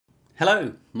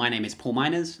Hello, my name is Paul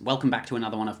Miners. Welcome back to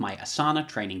another one of my Asana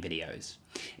training videos.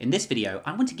 In this video,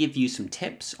 I want to give you some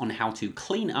tips on how to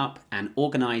clean up and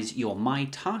organize your My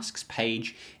Tasks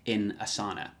page in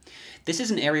Asana. This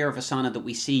is an area of Asana that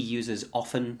we see users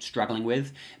often struggling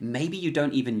with. Maybe you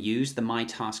don't even use the My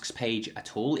Tasks page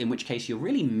at all, in which case you're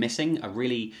really missing a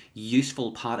really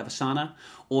useful part of Asana.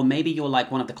 Or maybe you're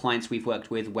like one of the clients we've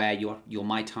worked with where your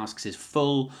My Tasks is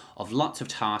full of lots of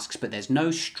tasks, but there's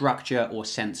no structure or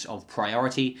sense of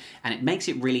priority, and it makes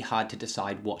it really hard to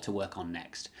decide what to work on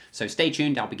next. So stay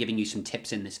tuned, I'll be giving you some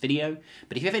tips in this video,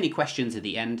 but if you have any questions at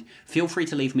the end, feel free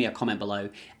to leave me a comment below,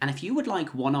 and if you would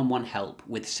like one-on-one help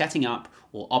with setting up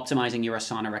or optimizing your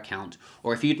Asana account,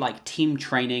 or if you'd like team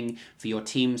training for your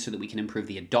team so that we can improve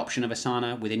the adoption of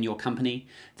Asana within your company,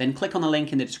 then click on the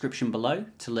link in the description below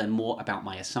to learn more about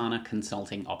my Asana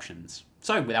consulting options.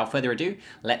 So without further ado,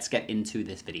 let's get into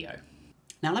this video.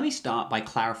 Now let me start by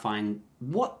clarifying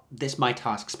what this My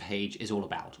Tasks page is all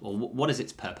about, or what is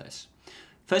its purpose.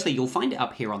 Firstly, you'll find it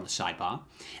up here on the sidebar,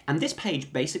 and this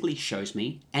page basically shows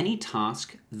me any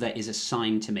task that is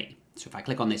assigned to me. So if I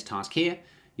click on this task here,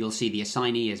 you'll see the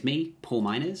assignee is me, Paul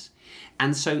Miners,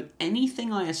 and so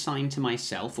anything I assign to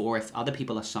myself, or if other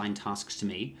people assign tasks to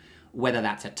me, whether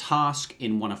that's a task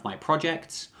in one of my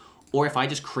projects, or if I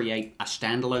just create a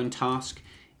standalone task,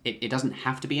 it doesn't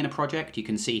have to be in a project. You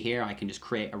can see here I can just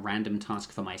create a random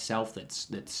task for myself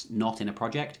that's not in a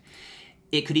project.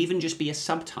 It could even just be a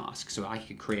subtask. So I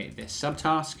could create this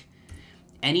subtask.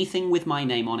 Anything with my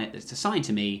name on it that's assigned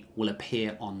to me will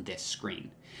appear on this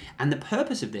screen. And the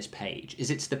purpose of this page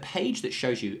is it's the page that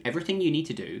shows you everything you need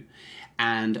to do.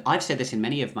 And I've said this in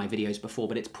many of my videos before,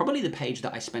 but it's probably the page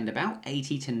that I spend about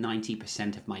 80 to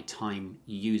 90% of my time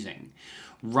using.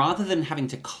 Rather than having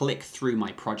to click through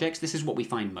my projects, this is what we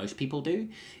find most people do,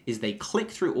 is they click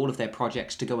through all of their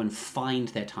projects to go and find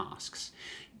their tasks.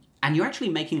 And you're actually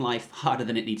making life harder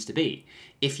than it needs to be.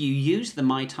 If you use the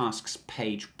My Tasks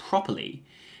page properly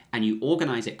and you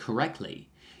organize it correctly,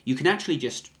 you can actually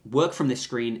just work from this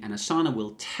screen and Asana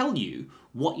will tell you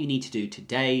what you need to do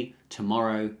today,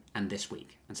 tomorrow, and this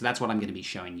week. And so that's what I'm going to be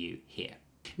showing you here.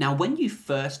 Now, when you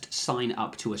first sign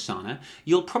up to Asana,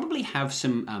 you'll probably have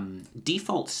some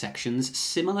default sections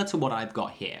similar to what I've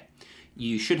got here.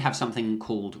 You should have something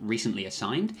called recently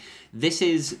assigned. This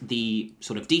is the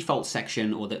sort of default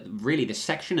section, or really the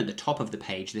section at the top of the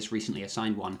page, this recently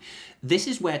assigned one. This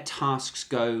is where tasks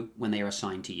go when they are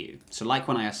assigned to you. So like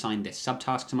when I assigned this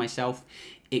subtask to myself,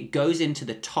 it goes into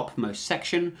the topmost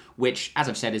section, which, as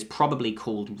I've said, is probably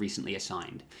called recently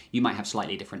assigned. You might have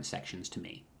slightly different sections to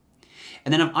me.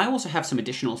 And then I also have some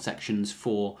additional sections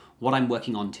for what I'm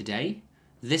working on today,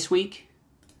 this week,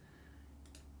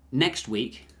 next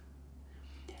week,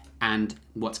 and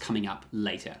what's coming up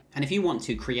later. And if you want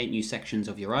to create new sections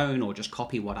of your own or just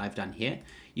copy what I've done here,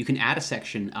 you can add a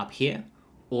section up here,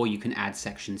 or you can add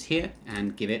sections here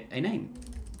and give it a name.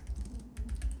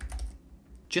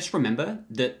 Just remember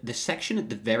that the section at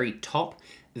the very top,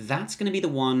 that's going to be the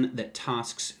one that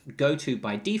tasks go to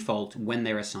by default when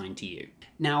they're assigned to you.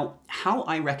 Now, how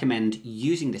I recommend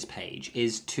using this page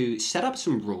is to set up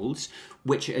some rules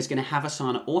which is going to have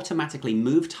Asana automatically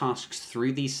move tasks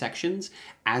through these sections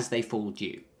as they fall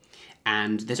due.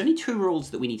 And there's only two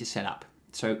rules that we need to set up.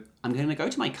 So I'm going to go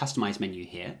to my Customize menu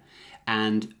here,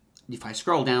 and if I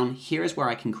scroll down, here is where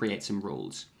I can create some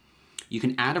rules. You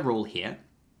can add a rule here,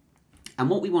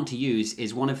 and what we want to use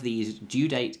is one of these due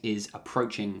date is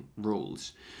approaching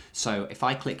rules. So if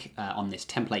I click on this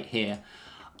template here,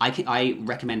 I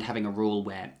recommend having a rule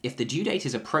where if the due date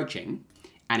is approaching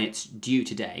and it's due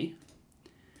today,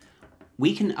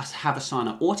 we can have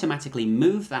Asana automatically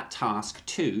move that task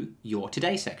to your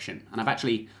today section. And I've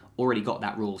actually already got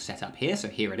that rule set up here, so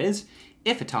here it is.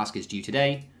 If a task is due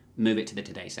today, move it to the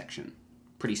today section.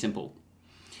 Pretty simple.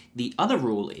 The other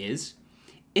rule is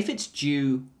if it's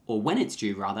due, or when it's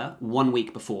due rather, 1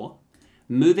 week before,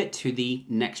 move it to the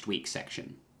next week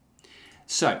section.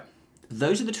 So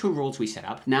those are the two rules we set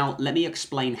up. Now let me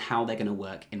explain how they're going to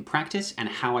work in practice and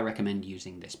how I recommend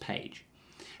using this page.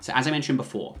 So as I mentioned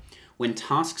before, when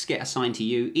tasks get assigned to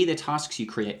you, either tasks you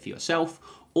create for yourself,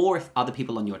 or if other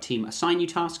people on your team assign you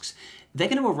tasks, they're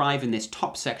going to arrive in this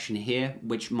top section here,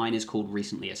 which mine is called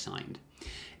recently assigned.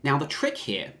 Now the trick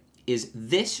here is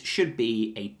this should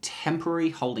be a temporary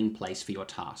holding place for your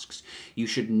tasks. You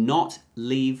should not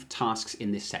leave tasks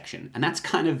in this section. And that's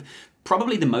kind of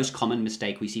probably the most common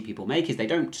mistake we see people make, is they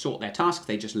don't sort their tasks,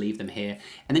 they just leave them here.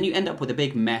 And then you end up with a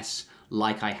big mess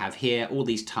like I have here, all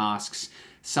these tasks.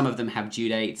 Some of them have due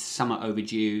dates, some are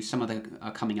overdue, some of them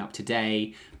are coming up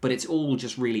today, but it's all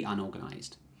just really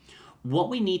unorganized. What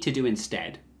we need to do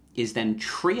instead is then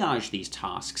triage these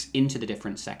tasks into the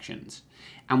different sections.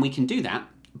 And we can do that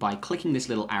by clicking this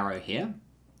little arrow here,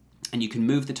 and you can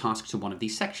move the task to one of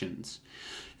these sections.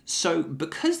 So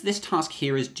because this task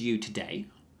here is due today,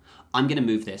 I'm going to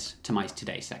move this to my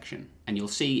today section, and you'll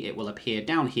see it will appear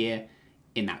down here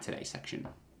in that today section.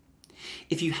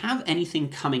 If you have anything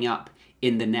coming up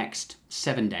in the next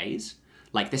 7 days,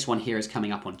 like this one here is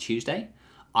coming up on Tuesday,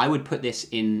 I would put this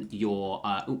in your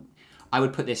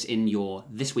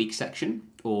this week section,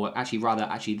 or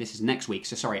actually this is next week.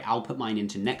 So sorry, I'll put mine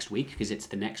into next week because it's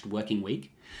the next working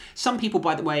week. Some people,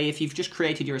 by the way, if you've just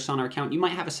created your Asana account, you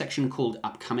might have a section called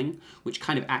upcoming, which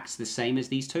kind of acts the same as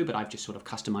these two, but I've just sort of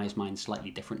customized mine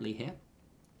slightly differently here.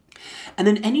 And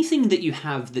then anything that you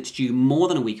have that's due more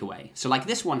than a week away. So like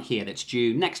this one here that's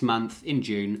due next month in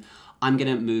June, I'm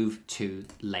going to move to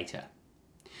later.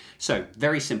 So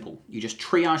very simple. You just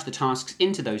triage the tasks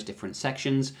into those different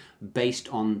sections based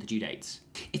on the due dates.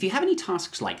 If you have any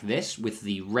tasks like this with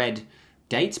the red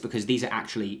dates, because these are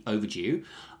actually overdue,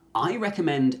 I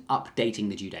recommend updating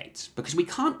the due dates, because we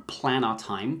can't plan our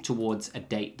time towards a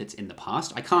date that's in the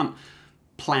past. I can't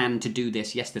plan to do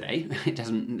this yesterday.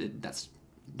 That's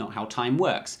not how time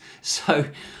works. So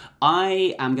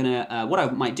I am gonna, what I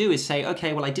might do is say,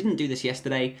 okay, well, I didn't do this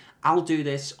yesterday. I'll do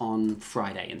this on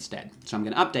Friday instead. So I'm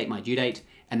gonna update my due date,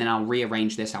 and then I'll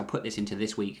rearrange this. I'll put this into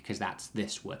this week because that's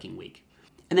this working week.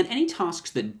 And then any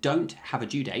tasks that don't have a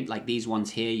due date, like these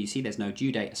ones here, you see there's no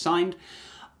due date assigned,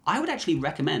 I would actually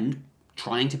recommend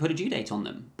trying to put a due date on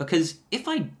them. Because if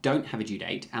I don't have a due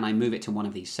date and I move it to one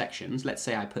of these sections, let's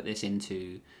say I put this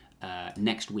into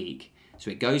next week, so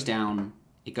it goes down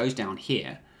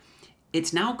here,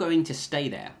 it's now going to stay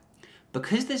there.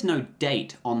 Because there's no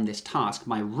date on this task,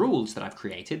 my rules that I've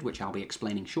created, which I'll be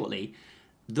explaining shortly,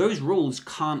 those rules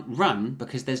can't run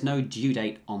because there's no due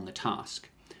date on the task.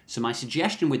 So my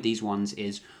suggestion with these ones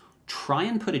is try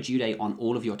and put a due date on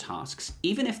all of your tasks,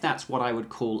 even if that's what I would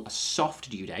call a soft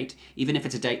due date, even if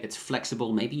it's a date that's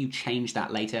flexible, maybe you change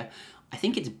that later. I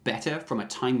think it's better from a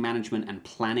time management and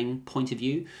planning point of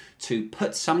view to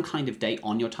put some kind of date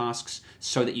on your tasks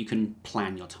so that you can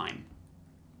plan your time.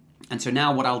 And so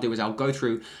now what I'll do is I'll go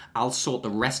through, I'll sort the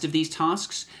rest of these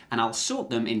tasks, and I'll sort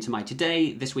them into my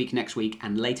today, this week, next week,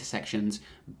 and later sections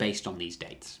based on these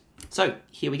dates. So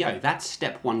here we go, that's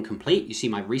step one complete. You see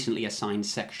my recently assigned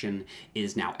section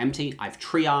is now empty. I've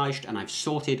triaged and I've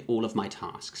sorted all of my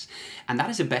tasks. And that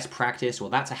is a best practice, or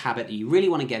that's a habit that you really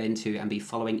want to get into and be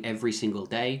following every single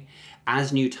day.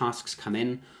 As new tasks come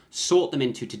in, sort them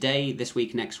into today, this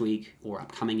week, next week, or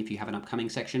upcoming if you have an upcoming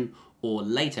section, or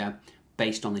later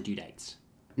based on the due dates.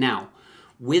 Now,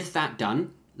 with that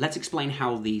done, let's explain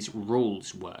how these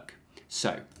rules work.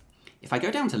 So if I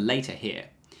go down to later here,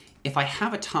 if I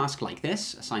have a task like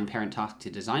this, assign parent task to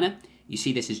designer, you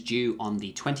see this is due on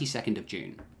the 22nd of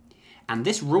June. And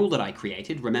this rule that I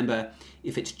created, remember,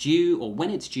 if it's due or when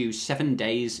it's due 7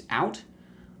 days out,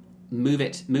 move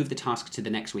the task to the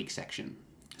next week section.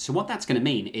 So what that's going to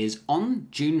mean is on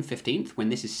June 15th, when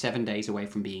this is 7 days away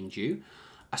from being due,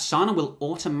 Asana will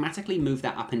automatically move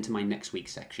that up into my next week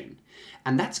section.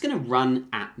 And that's going to run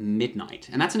at midnight.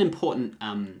 And that's an important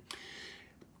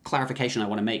clarification I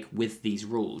want to make with these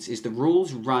rules, is the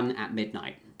rules run at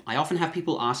midnight. I often have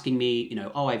people asking me,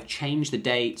 oh, I've changed the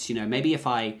dates, maybe if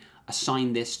I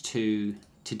assign this to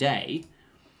today,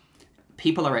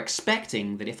 people are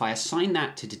expecting that if I assign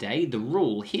that to today, the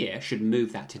rule here should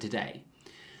move that to today.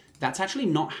 That's actually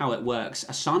not how it works.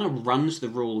 Asana runs the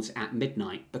rules at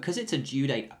midnight. Because it's a due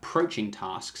date approaching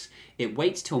tasks, it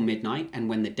waits till midnight, and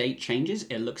when the date changes,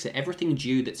 it looks at everything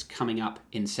due that's coming up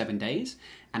in 7 days,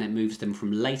 and it moves them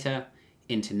from later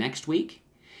into next week.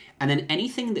 And then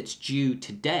anything that's due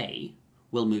today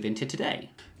will move into today.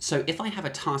 So if I have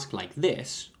a task like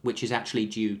this, which is actually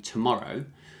due tomorrow,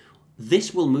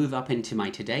 this will move up into my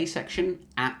today section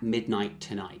at midnight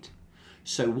tonight.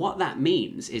 So what that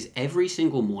means is every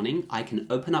single morning I can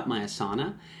open up my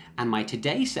Asana, and my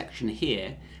today section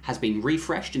here has been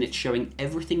refreshed and it's showing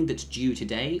everything that's due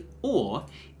today. Or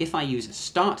if I use a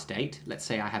start date, let's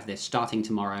say I have this starting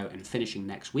tomorrow and finishing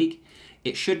next week,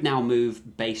 it should now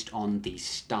move based on the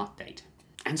start date.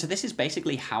 And so this is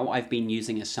basically how I've been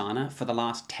using Asana for the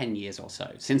last 10 years or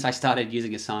so. Since I started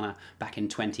using Asana back in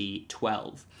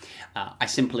 2012, I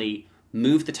simply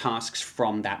move the tasks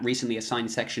from that recently assigned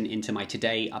section into my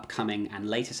today, upcoming, and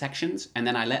later sections, and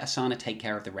then I let Asana take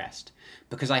care of the rest.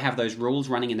 Because I have those rules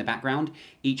running in the background,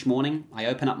 each morning I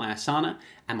open up my Asana,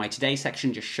 and my today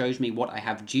section just shows me what I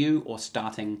have due or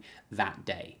starting that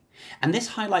day. And this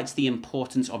highlights the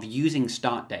importance of using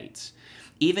start dates.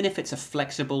 even if it's a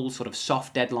flexible sort of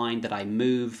soft deadline that I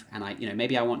move and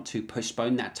maybe I want to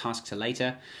postpone that task to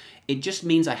later, it just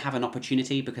means I have an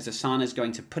opportunity because Asana is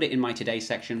going to put it in my today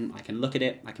section. I can look at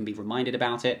it, I can be reminded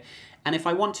about it. And if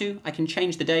I want to, I can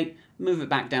change the date, move it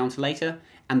back down to later,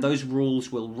 and those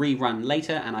rules will rerun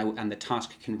later and the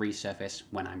task can resurface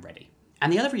when I'm ready.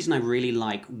 And the other reason I really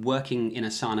like working in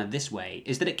Asana this way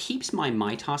is that it keeps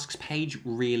my tasks page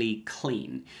really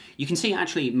clean. You can see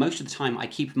actually most of the time I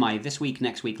keep my this week,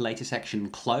 next week, later section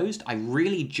closed. I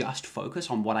really just focus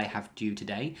on what I have due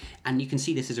today. And you can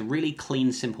see this is a really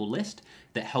clean, simple list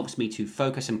that helps me to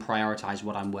focus and prioritize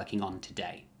what I'm working on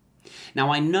today.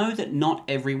 Now I know that not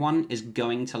everyone is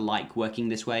going to like working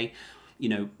this way.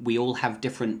 We all have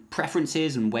different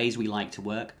preferences and ways we like to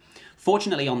work.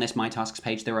 Fortunately, on this My Tasks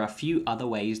page, there are a few other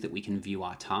ways that we can view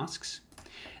our tasks.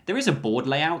 There is a board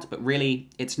layout, but really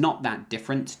it's not that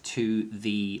different to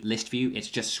the list view. It's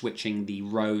just switching the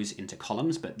rows into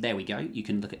columns, but there we go. You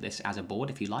can look at this as a board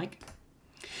if you like.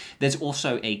 There's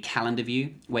also a calendar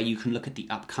view where you can look at the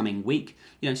upcoming week,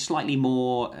 slightly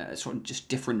more sort of just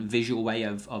different visual way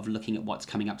of looking at what's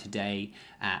coming up today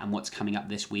and what's coming up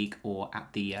this week or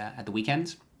at the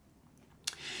weekends.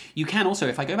 You can also,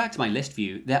 if I go back to my list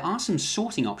view, there are some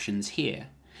sorting options here.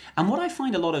 And what I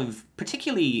find a lot of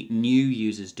particularly new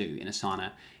users do in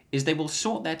Asana is they will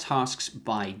sort their tasks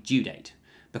by due date,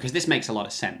 because this makes a lot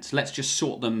of sense. Let's just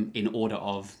sort them in order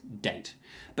of date.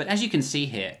 But as you can see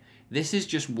here, this is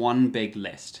just one big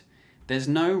list. There's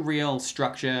no real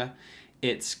structure.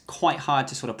 It's quite hard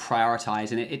to sort of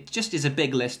prioritize, and it just is a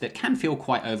big list that can feel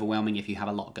quite overwhelming if you have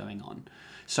a lot going on.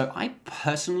 So I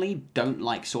personally don't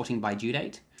like sorting by due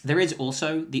date. There is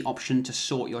also the option to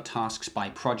sort your tasks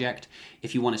by project.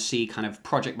 If you want to see kind of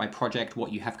project by project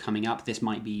what you have coming up, this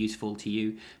might be useful to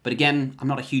you. But again, I'm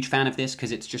not a huge fan of this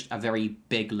because it's just a very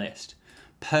big list.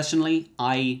 Personally,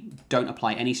 I don't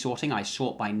apply any sorting. I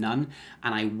sort by none,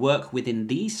 and I work within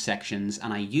these sections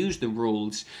and I use the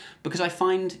rules because I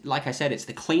find, like I said, it's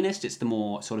the cleanest, it's the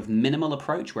more sort of minimal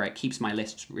approach where it keeps my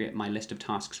list of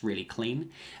tasks really clean.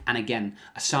 And again,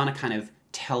 Asana kind of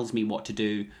tells me what to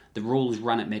do. The rules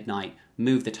run at midnight,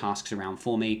 move the tasks around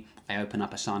for me. I open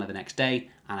up Asana the next day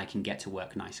and I can get to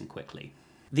work nice and quickly.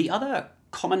 The other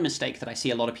common mistake that I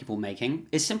see a lot of people making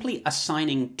is simply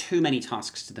assigning too many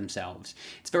tasks to themselves.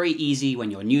 It's very easy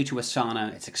when you're new to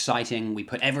Asana, it's exciting, we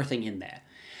put everything in there.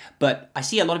 But I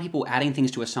see a lot of people adding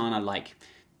things to Asana like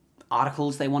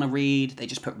articles they want to read, they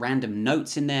just put random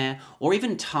notes in there, or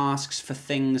even tasks for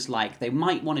things like they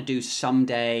might want to do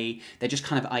someday, they're just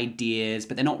kind of ideas,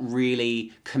 but they're not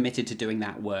really committed to doing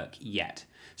that work yet.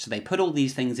 So they put all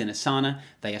these things in Asana,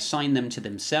 they assign them to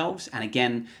themselves, and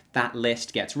again, that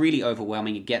list gets really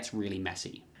overwhelming, it gets really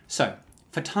messy. So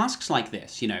for tasks like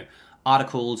this,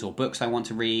 articles or books I want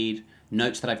to read,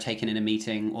 notes that I've taken in a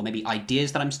meeting, or maybe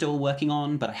ideas that I'm still working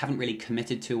on, but I haven't really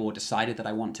committed to or decided that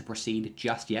I want to proceed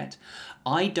just yet,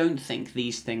 I don't think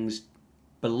these things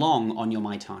belong on your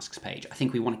My Tasks page. I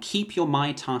think we want to keep your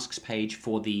My Tasks page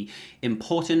for the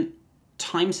important,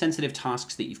 time-sensitive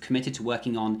tasks that you've committed to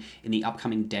working on in the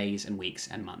upcoming days and weeks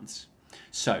and months.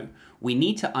 So we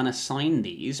need to unassign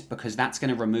these because that's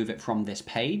going to remove it from this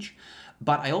page,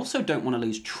 but I also don't want to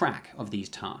lose track of these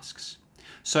tasks.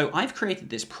 So I've created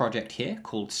this project here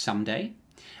called Someday.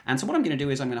 And so what I'm going to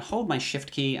do is I'm going to hold my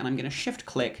Shift key and I'm going to Shift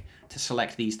click to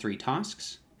select these 3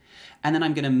 tasks. And then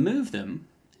I'm going to move them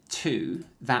to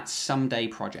that Someday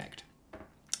project.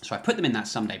 So I put them in that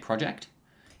Someday project.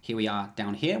 Here we are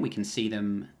down here. We can see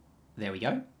them. There we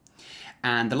go.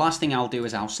 And the last thing I'll do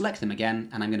is I'll select them again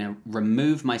and I'm going to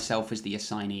remove myself as the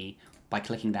assignee by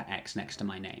clicking that X next to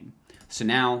my name. So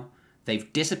now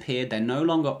they've disappeared, they're no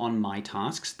longer on my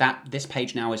tasks. This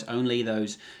page now is only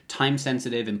those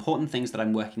time-sensitive, important things that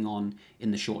I'm working on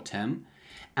in the short term.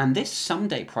 And this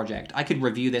Someday project, I could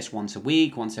review this once a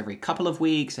week, once every couple of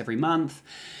weeks, every month.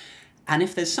 And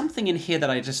if there's something in here that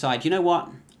I decide, you know what,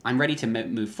 I'm ready to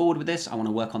move forward with this, I want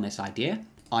to work on this idea,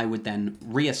 I would then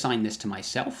reassign this to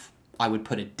myself. I would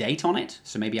put a date on it.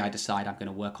 So maybe I decide I'm going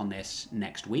to work on this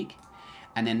next week.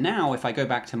 And then now if I go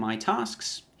back to my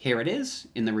tasks, here it is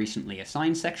in the recently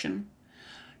assigned section.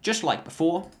 Just like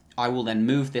before, I will then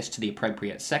move this to the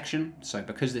appropriate section. So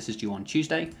because this is due on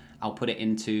Tuesday, I'll put it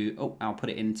into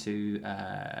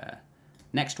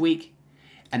next week.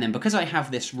 And then because I have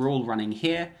this rule running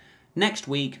here, next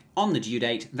week on the due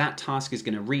date, that task is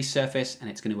going to resurface and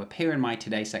it's going to appear in my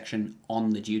today section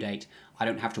on the due date. I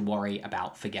don't have to worry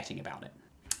about forgetting about it.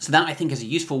 So that I think is a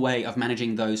useful way of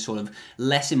managing those sort of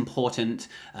less important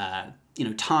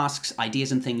tasks,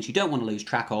 ideas and things you don't want to lose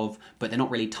track of, but they're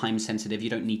not really time sensitive. You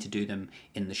don't need to do them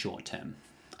in the short term.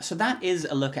 So that is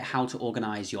a look at how to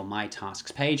organize your My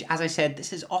Tasks page. As I said,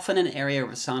 this is often an area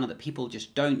of Asana that people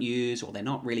just don't use, or they're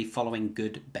not really following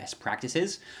good best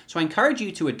practices. So I encourage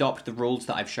you to adopt the rules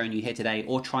that I've shown you here today,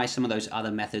 or try some of those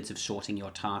other methods of sorting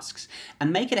your tasks,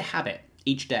 and make it a habit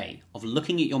each day of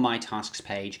looking at your My Tasks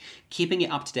page, keeping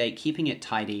it up to date, keeping it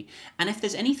tidy. And if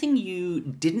there's anything you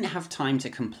didn't have time to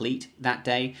complete that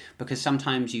day, because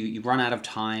sometimes you run out of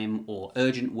time or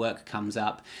urgent work comes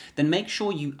up, then make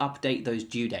sure you update those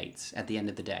due dates at the end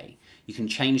of the day. You can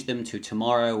change them to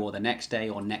tomorrow or the next day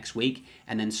or next week,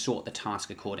 and then sort the task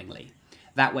accordingly.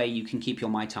 That way you can keep your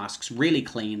My Tasks really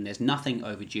clean, there's nothing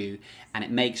overdue, and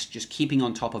it makes just keeping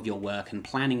on top of your work and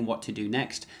planning what to do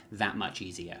next that much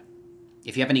easier.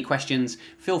 If you have any questions,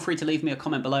 feel free to leave me a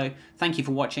comment below. Thank you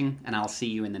for watching, and I'll see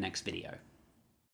you in the next video.